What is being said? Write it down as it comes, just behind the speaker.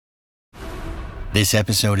This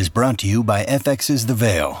episode is brought to you by FX's The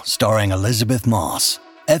Veil, starring Elizabeth Moss.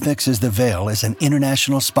 FX's The Veil is an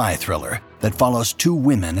international spy thriller that follows two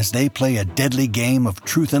women as they play a deadly game of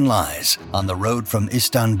truth and lies on the road from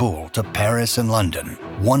Istanbul to Paris and London.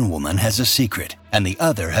 One woman has a secret, and the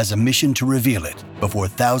other has a mission to reveal it before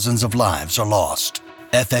thousands of lives are lost.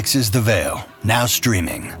 FX's The Veil, now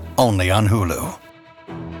streaming, only on Hulu.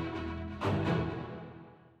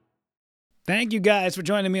 Thank you guys for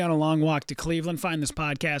joining me on a long walk to Cleveland. Find this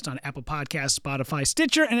podcast on Apple Podcasts, Spotify,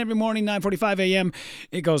 Stitcher, and every morning, 9:45 a.m.,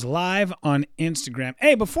 it goes live on Instagram.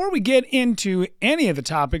 Hey, before we get into any of the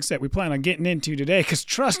topics that we plan on getting into today, because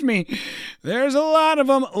trust me, there's a lot of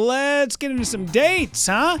them, let's get into some dates,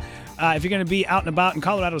 huh? If you're going to be out and about in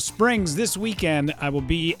Colorado Springs this weekend, I will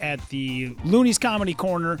be at the Looney's Comedy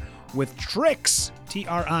Corner with Trix,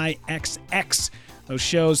 Trixx. Those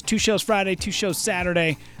shows, 2 shows Friday, 2 shows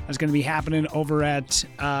Saturday. That's going to be happening over at,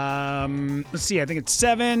 I think it's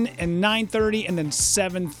 7 and 9:30, and then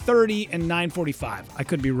 7:30 and 9:45. I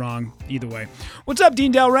could be wrong either way. What's up,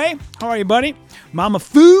 Dean Del Rey? How are you, buddy? Mama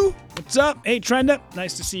Foo, what's up? Hey, Trenda,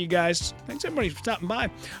 nice to see you guys. Thanks, everybody, for stopping by.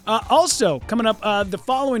 Also, coming up the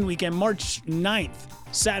following weekend, March 9th,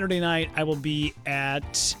 Saturday night, I will be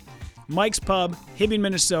at Mike's Pub, Hibbing,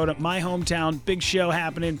 Minnesota, my hometown. Big show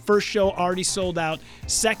happening. First show already sold out.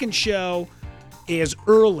 Second show is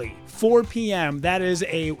early, 4 p.m. That is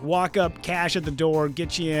a walk-up, cash at the door,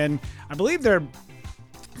 get you in. I believe they're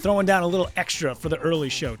throwing down a little extra for the early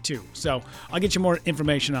show, too. So I'll get you more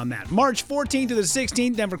information on that. March 14th to the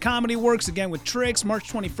 16th, Denver Comedy Works, again with Trix.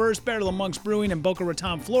 March 21st, Battle of Monks Brewing in Boca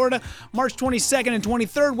Raton, Florida. March 22nd and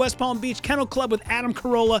 23rd, West Palm Beach Kennel Club with Adam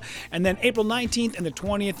Carolla. And then April 19th and the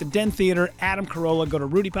 20th, the Den Theater, Adam Carolla. Go to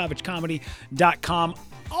rudypavichcomedy.com.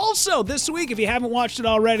 Also, this week, if you haven't watched it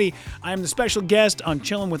already, I am the special guest on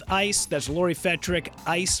Chillin' with Ice. That's Lori Fetrick,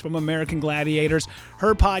 Ice from American Gladiators.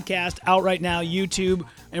 Her podcast out right now, YouTube,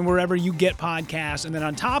 and wherever you get podcasts. And then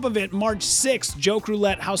on top of it, March 6th, Joke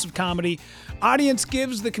Roulette, House of Comedy. Audience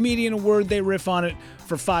gives the comedian a word, they riff on it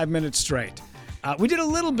for 5 minutes straight. We did a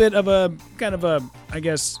little bit of a, kind of a, I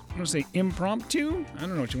guess, I'm going to say impromptu? I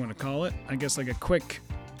don't know what you want to call it. I guess like a quick,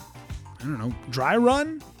 dry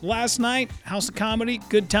run last night. House of Comedy,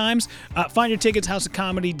 good times. Find your tickets,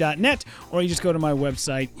 houseofcomedy.net, or you just go to my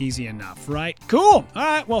website, easy enough, right? Cool. All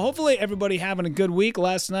right, well, hopefully everybody having a good week.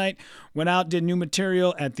 Last night, went out, did new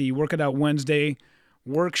material at the Work It Out Wednesday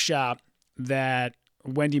workshop that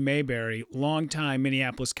Wendy Mayberry, longtime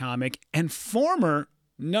Minneapolis comic and former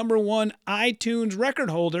 #1 iTunes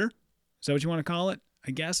record holder, is that what you want to call it?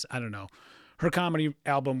 I guess, I don't know. Her comedy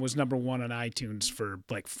album was #1 on iTunes for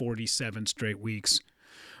like 47 straight weeks.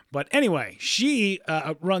 But anyway, she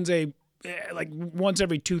runs like once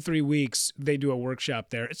every 2-3 weeks, they do a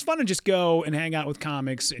workshop there. It's fun to just go and hang out with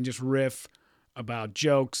comics and just riff about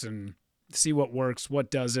jokes and see what works,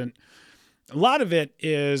 what doesn't. A lot of it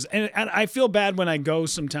is, and I feel bad when I go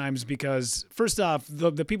sometimes because, first off,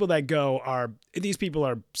 the people that go these people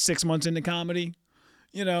are 6 months into comedy,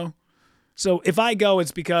 So if I go,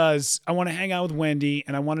 it's because I want to hang out with Wendy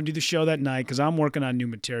and I want to do the show that night because I'm working on new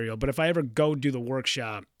material. But if I ever go do the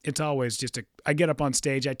workshop, it's always just I get up on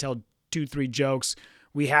stage, I tell 2-3 jokes,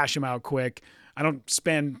 we hash them out quick. I don't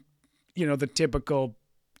spend, the typical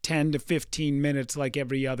 10 to 15 minutes like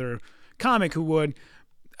every other comic who would.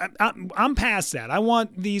 I'm past that. I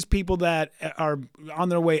want these people that are on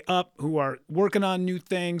their way up, who are working on new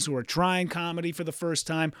things, who are trying comedy for the first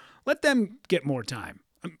time. Let them get more time.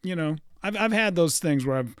 I've had those things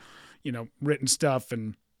where I've, written stuff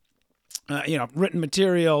and, written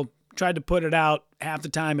material, tried to put it out. Half the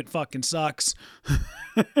time it fucking sucks.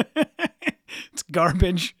 It's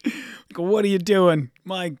garbage. Like, what are you doing?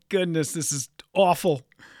 My goodness, this is awful.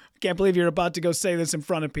 I can't believe you're about to go say this in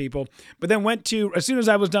front of people. But then as soon as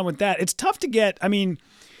I was done with that, it's tough to get. I mean,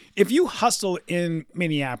 if you hustle in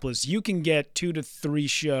Minneapolis, you can get 2 to 3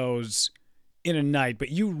 shows in a night, but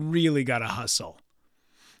you really got to hustle.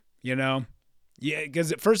 Yeah,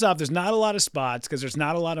 because first off, there's not a lot of spots because there's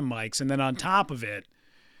not a lot of mics. And then on top of it,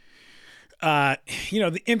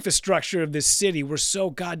 the infrastructure of this city, we're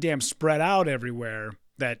so goddamn spread out everywhere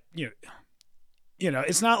that,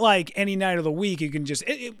 it's not like any night of the week you can just,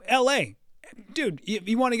 L.A., dude,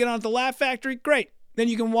 you want to get on at the Laugh Factory? Great. Then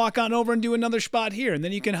you can walk on over and do another spot here. And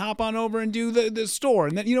then you can hop on over and do the store.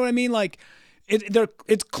 And then, you know what I mean? Like,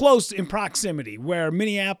 it's close in proximity, where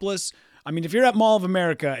Minneapolis, I mean, if you're at Mall of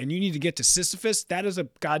America and you need to get to Sisyphus, that is a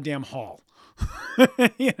goddamn haul.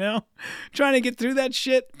 Trying to get through that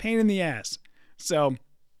shit, pain in the ass. So,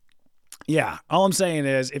 yeah, all I'm saying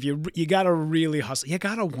is if you got to really hustle, you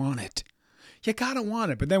got to want it.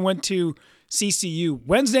 But then went to CCU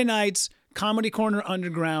Wednesday nights, Comedy Corner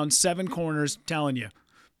Underground, 7 Corners, telling you.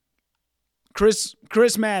 Chris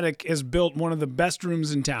Maddock has built one of the best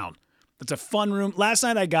rooms in town. It's a fun room. Last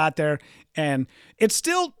night I got there, and it's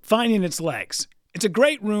still finding its legs. It's a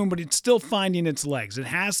great room, but it's still finding its legs. It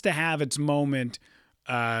has to have its moment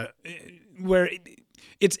where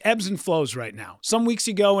it's ebbs and flows right now. Some weeks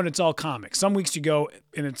you go and it's all comics. Some weeks you go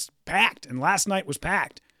and it's packed, and last night was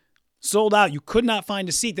packed. Sold out. You could not find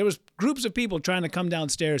a seat. There was groups of people trying to come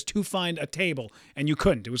downstairs to find a table, and you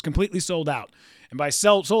couldn't. It was completely sold out. And by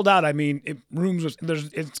sold out, I mean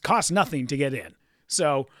it costs nothing to get in.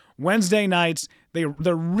 So Wednesday nights, they're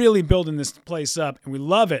really building this place up, and we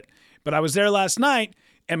love it. But I was there last night,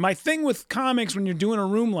 and my thing with comics when you're doing a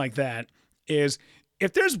room like that is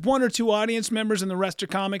if there's 1 or 2 audience members and the rest are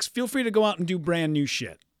comics, feel free to go out and do brand new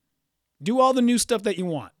shit. Do all the new stuff that you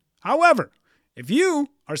want. However, if you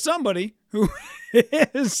are somebody who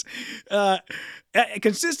is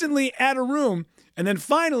consistently at a room and then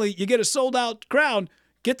finally you get a sold out crowd,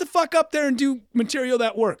 get the fuck up there and do material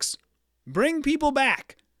that works. Bring people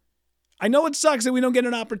back. I know it sucks that we don't get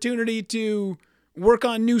an opportunity to work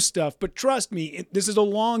on new stuff, but trust me, this is a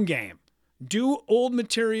long game. Do old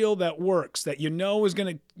material that works, that you know is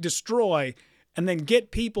going to destroy, and then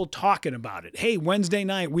get people talking about it. Hey, Wednesday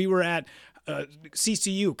night we were at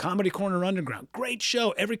CCU, Comedy Corner Underground. Great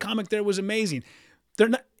show. Every comic there was amazing. They're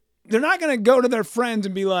not going to go to their friends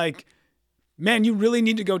and be like, man, you really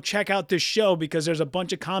need to go check out this show because there's a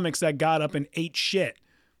bunch of comics that got up and ate shit.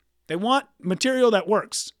 They want material that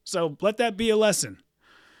works. So let that be a lesson.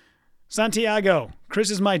 Santiago, Chris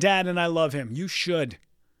is my dad and I love him. You should.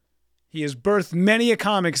 He has birthed many a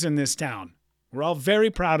comics in this town. We're all very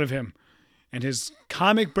proud of him and his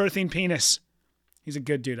comic birthing penis. He's a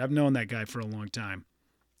good dude. I've known that guy for a long time.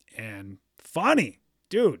 And funny.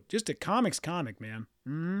 Dude, just a comic, man.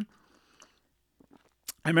 Mm-hmm.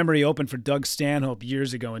 I remember he opened for Doug Stanhope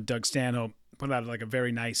years ago, and Doug Stanhope put out like a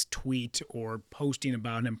very nice tweet or posting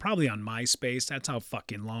about him, probably on MySpace. That's how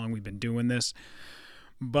fucking long we've been doing this.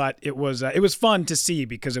 But it was fun to see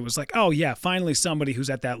because it was like, oh yeah, finally somebody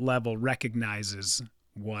who's at that level recognizes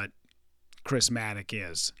what Chris Maddock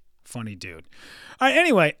is. Funny dude. All right,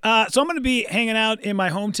 anyway, so I'm going to be hanging out in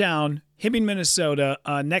my hometown, Hibbing, Minnesota,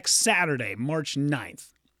 next Saturday, March 9th.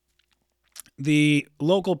 The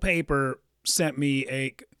local paper sent me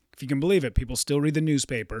if you can believe it, people still read the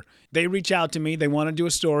newspaper. They reach out to me. They want to do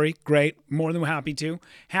a story. Great. More than happy to.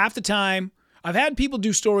 Half the time, I've had people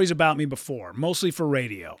do stories about me before, mostly for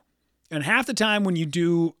radio. And half the time when you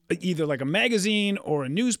do either like a magazine or a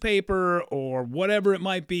newspaper or whatever it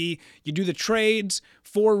might be, you do the trades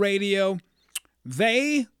for radio,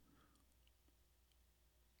 they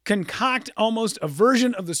concoct almost a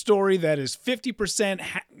version of the story that is 50%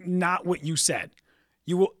 not what you said.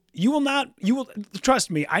 You will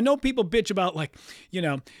trust me. I know people bitch about like,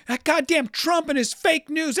 that goddamn Trump and his fake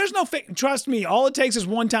news. There's no fake. Trust me. All it takes is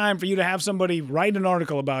one time for you to have somebody write an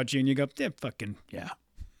article about you and you go, yeah.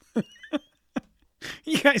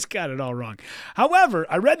 You guys got it all wrong. However,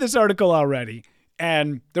 I read this article already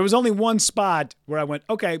and there was only one spot where I went,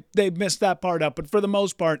 okay, they missed that part up. But for the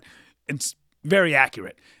most part, it's very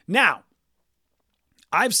accurate. Now,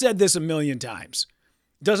 I've said this a million times.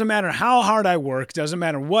 Doesn't matter how hard I work, doesn't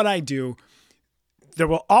matter what I do, there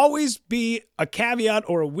will always be a caveat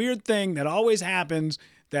or a weird thing that always happens,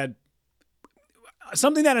 that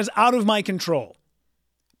something that is out of my control.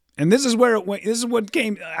 And this is where it went. This is what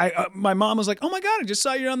came. My mom was like, oh my God, I just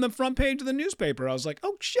saw you on the front page of the newspaper. I was like,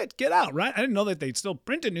 oh shit, get out, right? I didn't know that they still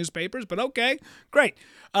printed newspapers, but okay, great.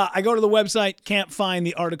 I go to the website, can't find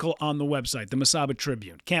the article on the website, the Mesaba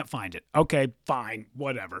Tribune. Can't find it. Okay, fine,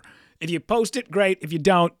 whatever. If you post it, great. If you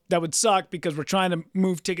don't, that would suck because we're trying to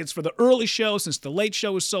move tickets for the early show since the late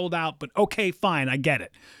show is sold out. But okay, fine, I get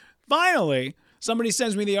it. Finally, somebody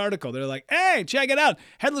sends me the article. They're like, hey, check it out.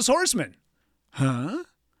 Headless Horseman. Huh?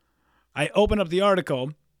 I open up the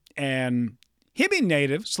article and Hibbing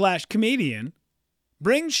native / comedian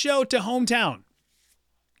brings show to hometown.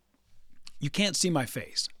 You can't see my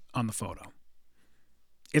face on the photo.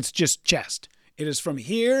 It's just chest. It is from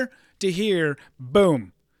here to here.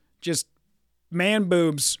 Boom. Just man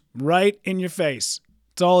boobs right in your face.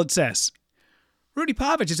 That's all it says. Rudy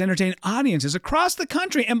Povich has entertained audiences across the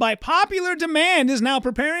country and by popular demand is now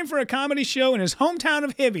preparing for a comedy show in his hometown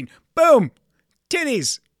of Hibbing. Boom.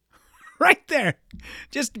 Titties. Right there.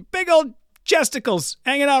 Just big old chesticles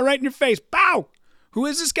hanging out right in your face. Pow! Who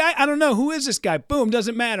is this guy? I don't know. Who is this guy? Boom.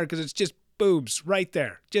 Doesn't matter because it's just boobs right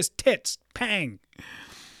there. Just tits. Pang.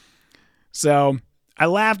 So I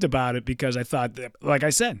laughed about it because I thought that, like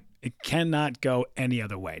I said, it cannot go any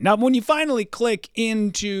other way. Now, when you finally click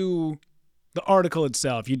into the article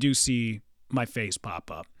itself, you do see my face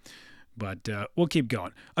pop up. But we'll keep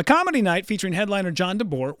going. A comedy night featuring headliner John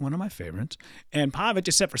DeBoer, one of my favorites, and Pavich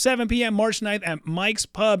is set for 7 p.m. March 9th at Mike's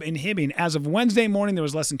Pub in Hibbing. As of Wednesday morning, there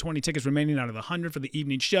was less than 20 tickets remaining out of the 100 for the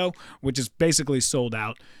evening show, which is basically sold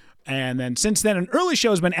out. And then since then, an early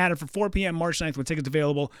show has been added for 4 p.m. March 9th with tickets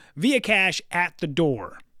available via cash at the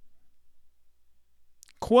door.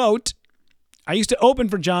 Quote, I used to open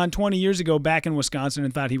for John 20 years ago back in Wisconsin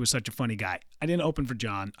and thought he was such a funny guy. I didn't open for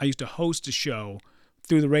John. I used to host a show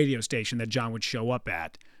through the radio station that John would show up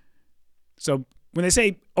at. So when they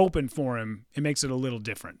say open for him, it makes it a little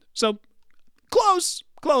different. So close,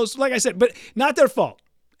 like I said, but not their fault.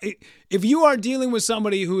 If you are dealing with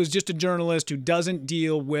somebody who is just a journalist who doesn't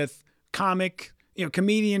deal with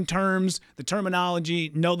comedian terms, the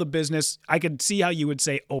terminology, know the business, I could see how you would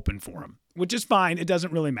say open for him, which is fine. It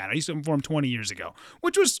doesn't really matter. I used to open for him 20 years ago,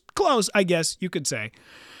 which was close, I guess you could say.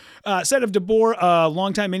 Said of DeBoer, a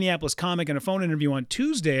longtime Minneapolis comic, in a phone interview on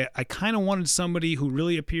Tuesday, I kind of wanted somebody who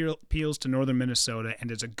really appeals to northern Minnesota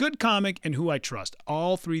and is a good comic and who I trust.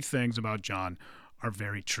 All three things about John are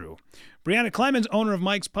very true. Brianna Clemens, owner of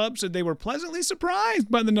Mike's Pub, said they were pleasantly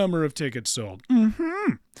surprised by the number of tickets sold.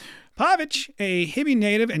 Pavich, a Hibbing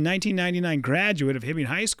native and 1999 graduate of Hibbing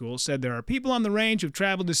High School, said there are people on the range who've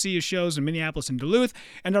traveled to see his shows in Minneapolis and Duluth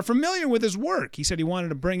and are familiar with his work. He said he wanted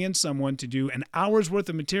to bring in someone to do an hour's worth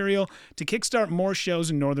of material to kickstart more shows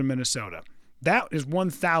in northern Minnesota. That is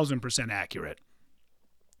 1,000% accurate.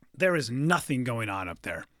 There is nothing going on up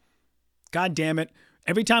there. God damn it.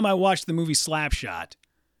 Every time I watch the movie Slapshot,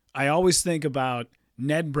 I always think about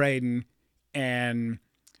Ned Braden and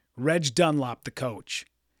Reg Dunlop, the coach,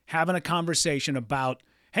 having a conversation about,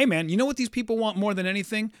 hey, man, you know what these people want more than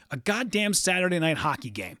anything? A goddamn Saturday night hockey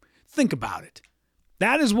game. Think about it.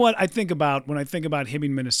 That is what I think about when I think about Hibbing,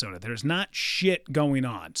 Minnesota. There's not shit going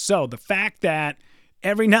on. So the fact that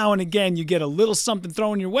every now and again you get a little something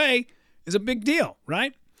thrown your way is a big deal,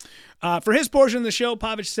 right? For his portion of the show,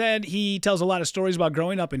 Pavich said he tells a lot of stories about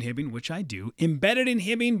growing up in Hibbing, which I do, embedded in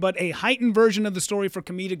Hibbing, but a heightened version of the story for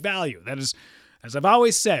comedic value. That is, as I've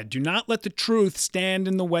always said, do not let the truth stand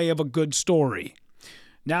in the way of a good story.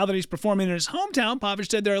 Now that he's performing in his hometown, Pavich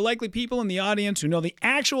said there are likely people in the audience who know the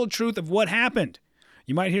actual truth of what happened.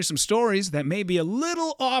 You might hear some stories that may be a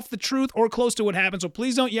little off the truth or close to what happened, so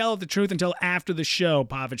please don't yell at the truth until after the show,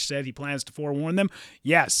 Pavich said. He plans to forewarn them.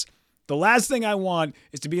 Yes, the last thing I want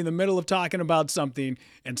is to be in the middle of talking about something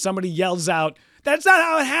and somebody yells out, that's not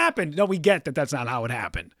how it happened. No, we get that that's not how it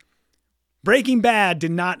happened. Breaking Bad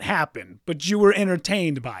did not happen, but you were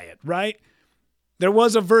entertained by it, right? There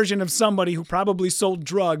was a version of somebody who probably sold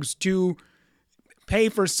drugs to pay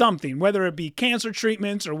for something, whether it be cancer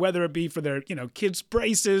treatments or whether it be for their, kids'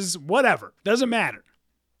 braces, whatever. Doesn't matter.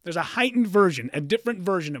 There's a heightened version, a different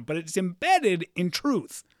version of it, but it's embedded in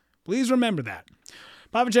truth. Please remember that.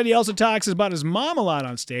 Pavichetti also talks about his mom a lot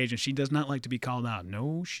on stage, and she does not like to be called out.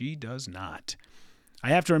 No, she does not. I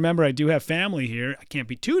have to remember I do have family here. I can't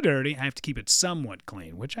be too dirty. I have to keep it somewhat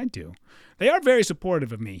clean, which I do. They are very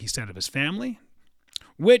supportive of me, he said of his family,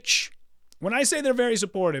 which, when I say they're very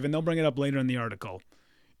supportive, and they'll bring it up later in the article,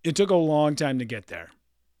 it took a long time to get there.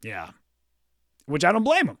 Yeah. Which I don't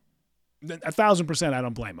blame them. 1,000% I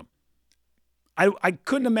don't blame them. I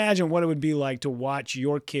couldn't imagine what it would be like to watch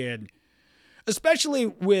your kid, especially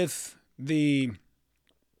with the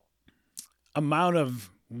amount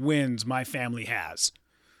of wins my family has.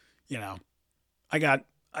 I got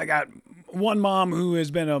one mom who has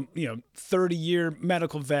been a 30-year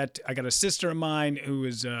medical vet. I got a sister of mine who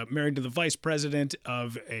is married to the vice president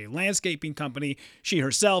of a landscaping company. She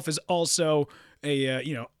herself is also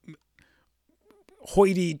a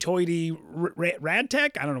hoity-toity rad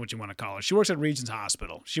tech. I don't know what you want to call her. She works at Regions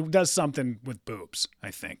Hospital. She does something with boobs,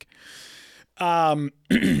 I think. I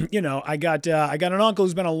got an uncle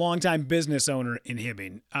who's been a longtime business owner in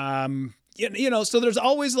Hibbing. So there's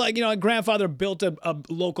always a grandfather built a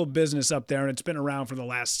local business up there and it's been around for the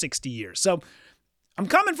last 60 years. So I'm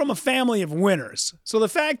coming from a family of winners. So the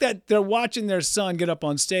fact that they're watching their son get up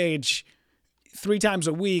on stage 3 times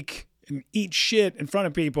a week and eat shit in front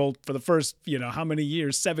of people for the first, how many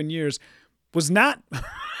years, 7 years, was not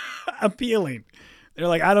appealing. They're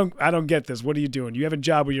like, I don't get this. What are you doing? You have a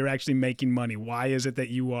job where you're actually making money. Why is it that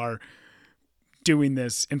you are doing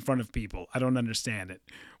this in front of people? I don't understand it.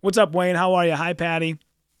 What's up, Wayne? How are you? Hi, Patty.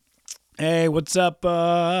 Hey, what's up? Who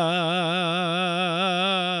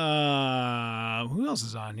else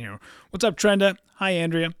is on here? What's up, Trenda? Hi,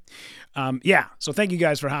 Andrea. So thank you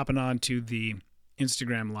guys for hopping on to the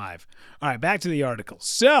Instagram Live. All right, back to the article.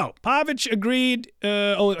 So, Pavich agreed.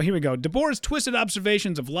 Here we go. DeBoer's twisted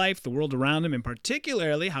observations of life, the world around him, and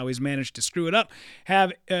particularly how he's managed to screw it up,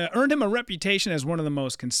 have earned him a reputation as one of the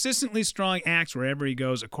most consistently strong acts wherever he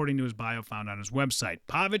goes, according to his bio found on his website.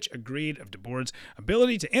 Pavich agreed of DeBoer's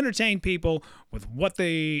ability to entertain people with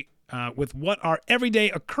what are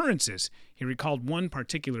everyday occurrences. He recalled one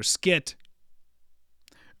particular skit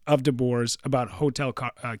of DeBoer's about hotel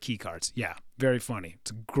key cards. Yeah, very funny. It's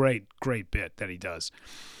a great bit that he does.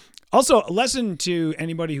 Also, a lesson to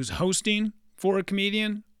anybody who's hosting for a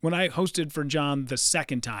comedian. When I hosted for John the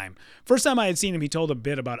second time, first time I had seen him, he told a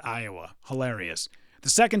bit about Iowa. Hilarious. The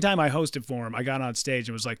second time I hosted for him, I got on stage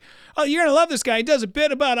and was like, oh, you're going to love this guy. He does a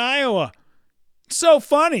bit about Iowa. It's so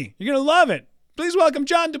funny. You're going to love it. Please welcome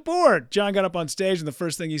John DeBoer. John got up on stage and the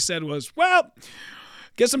first thing he said was, well,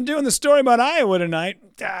 guess I'm doing the story about Iowa tonight.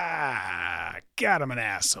 God, I'm an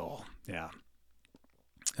asshole. Yeah.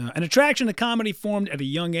 An attraction to comedy formed at a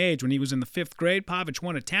young age. When he was in the 5th grade, Pavich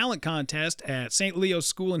won a talent contest at St. Leo's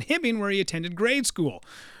School in Hibbing, where he attended grade school.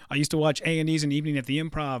 I used to watch A&E's an evening at the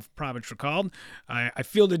Improv, Pavich recalled. I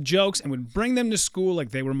fielded jokes and would bring them to school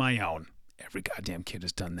like they were my own. Every goddamn kid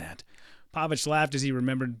has done that. Pavich laughed as he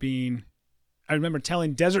remembered I remember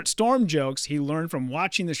telling Desert Storm jokes he learned from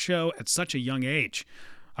watching the show at such a young age.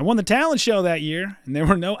 I won the talent show that year, and there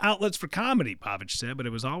were no outlets for comedy, Pavich said, but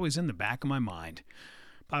it was always in the back of my mind.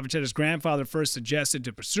 Pavich said his grandfather first suggested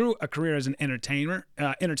to pursue a career as an entertainer.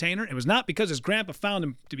 It was not because his grandpa found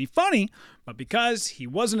him to be funny, but because he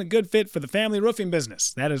wasn't a good fit for the family roofing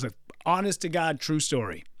business. That is an honest-to-God true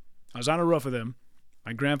story. I was on a roof with him.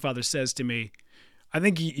 My grandfather says to me, I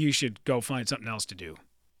think you should go find something else to do.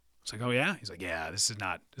 I was like, oh, yeah? He's like, yeah, this is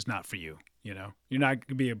not for you, you know? You're not going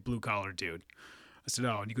to be a blue-collar dude. I said,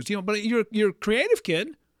 oh. And he goes, but you're a creative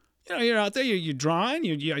kid. You know, you're out there, you're drawing.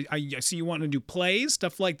 I see you wanting to do plays,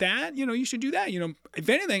 stuff like that. You know, you should do that. You know, if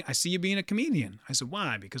anything, I see you being a comedian. I said,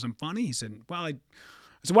 why? Because I'm funny? He said, well, I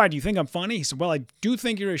said, why? Do you think I'm funny? He said, well, I do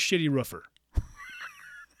think you're a shitty roofer.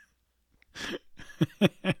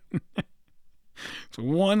 So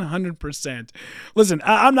 100%. Listen,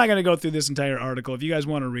 I'm not going to go through this entire article. If you guys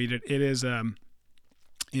want to read it, it's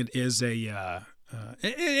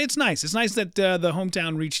nice. It's nice that the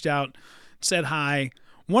hometown reached out, said hi.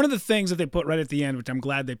 One of the things that they put right at the end, which I'm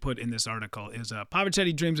glad they put in this article, is Pavich said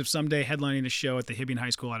he dreams of someday headlining a show at the Hibbing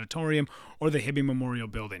High School Auditorium or the Hibbing Memorial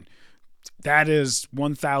Building. That is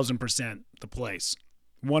 1,000% the place.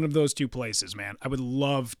 One of those two places, man. I would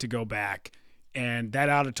love to go back. And that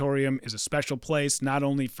auditorium is a special place, not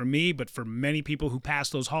only for me, but for many people who pass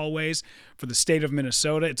those hallways, for the state of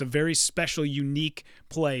Minnesota. It's a very special, unique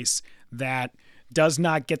place that does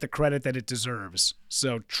not get the credit that it deserves.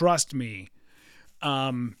 So trust me,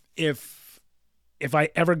 if I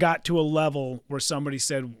ever got to a level where somebody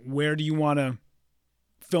said, where do you want to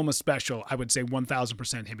film a special? I would say 1,000%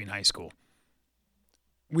 Hibbing High School.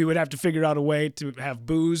 We would have to figure out a way to have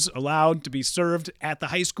booze allowed to be served at the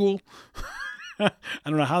high school. I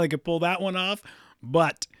don't know how they could pull that one off,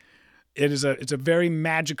 but it's a very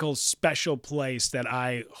magical, special place that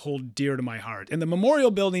I hold dear to my heart. And the Memorial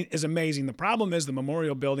Building is amazing. The problem is the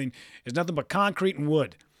Memorial Building is nothing but concrete and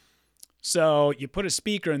wood. So you put a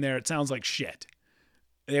speaker in there, it sounds like shit.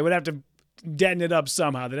 They would have to deaden it up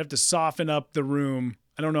somehow. They'd have to soften up the room.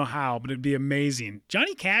 I don't know how, but it'd be amazing.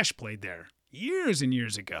 Johnny Cash played there years and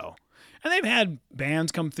years ago. And they've had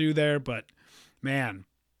bands come through there, but man,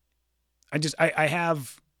 I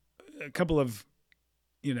have a couple of,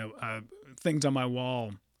 things on my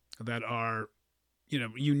wall that are,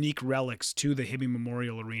 unique relics to the Hibbing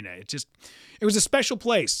Memorial Arena. It was a special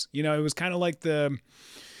place. It was kind of like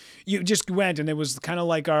you just went and it was kind of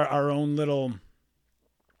like our own little,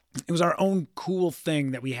 it was our own cool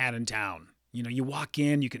thing that we had in town. You walk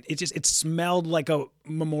in, it smelled like a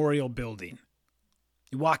memorial building.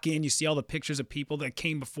 You walk in, you see all the pictures of people that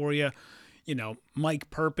came before you, Mike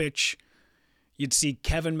Perpich. You'd see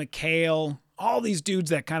Kevin McHale, all these dudes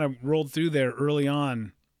that kind of rolled through there early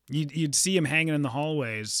on. You'd see them hanging in the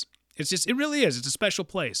hallways. It really is. It's a special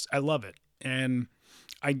place. I love it. And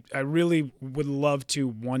I really would love to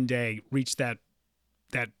one day reach that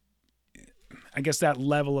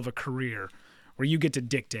level of a career where you get to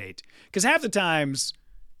dictate. Because half the times,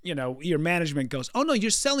 your management goes, oh no, you're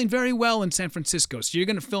selling very well in San Francisco, so you're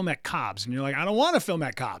going to film at Cobb's. And you're like, I don't want to film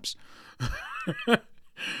at Cobb's.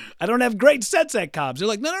 I don't have great sets at Cobb's. They're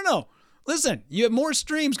like, no. Listen, you have more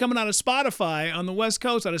streams coming out of Spotify on the West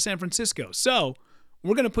Coast out of San Francisco. So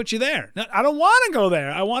we're going to put you there. No, I don't want to go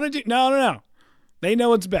there. I want to do, no. They know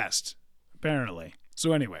what's best, apparently.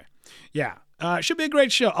 So anyway, yeah, should be a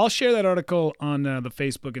great show. I'll share that article on the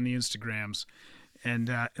Facebook and the Instagrams. and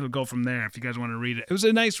it'll go from there if you guys want to read it. It was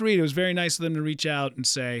a nice read. It was very nice of them to reach out and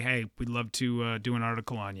say, hey, we'd love to do an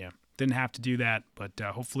article on you. Didn't have to do that, but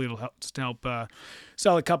hopefully it'll help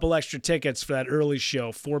sell a couple extra tickets for that early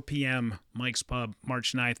show, 4 p.m., Mike's Pub,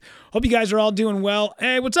 March 9th. Hope you guys are all doing well.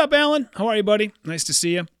 Hey, what's up, Alan? How are you, buddy? Nice to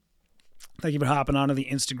see you. Thank you for hopping onto the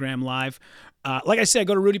Instagram Live. Like I said,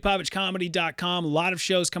 go to rudypovichcomedy.com. A lot of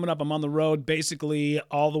shows coming up. I'm on the road basically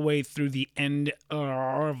all the way through the end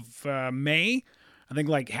of May. I think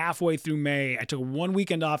like halfway through May. I took 1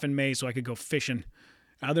 weekend off in May so I could go fishing.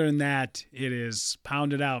 Other than that, it is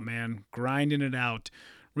pound it out, man. Grinding it out.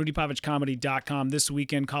 rudypovichcomedy.com. This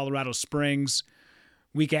weekend, Colorado Springs.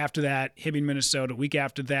 Week after that, Hibbing, Minnesota. Week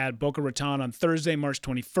after that, Boca Raton on Thursday, March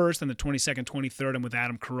 21st, and the 22nd, 23rd. I'm with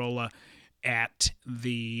Adam Carolla at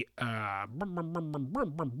the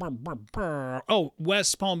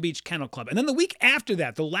West Palm Beach Kennel Club. And then the week after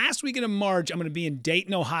that, the last weekend of March, I'm going to be in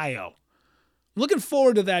Dayton, Ohio. I'm looking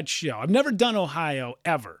forward to that show. I've never done Ohio,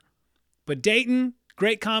 ever. But Dayton,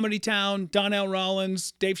 great comedy town, Donnell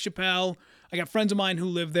Rollins, Dave Chappelle. I got friends of mine who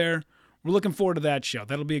live there. We're looking forward to that show.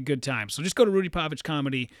 That'll be a good time. So just go to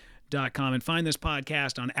rudypovichcomedy.com and find this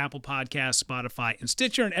podcast on Apple Podcasts, Spotify, and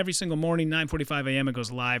Stitcher. And every single morning, 9:45 a.m., it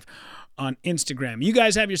goes live on Instagram. You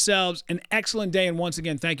guys have yourselves an excellent day. And once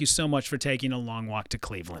again, thank you so much for taking a long walk to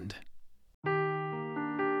Cleveland.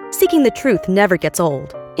 Seeking the truth never gets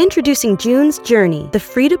old. Introducing June's Journey, the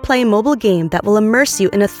free-to-play mobile game that will immerse you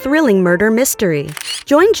in a thrilling murder mystery.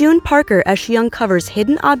 Join June Parker as she uncovers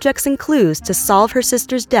hidden objects and clues to solve her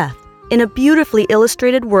sister's death in a beautifully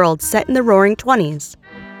illustrated world set in the Roaring '20s.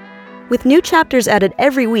 With new chapters added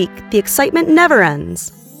every week, the excitement never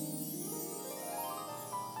ends.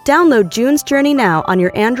 Download June's Journey now on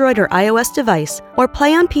your Android or iOS device, or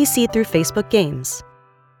play on PC through Facebook Games.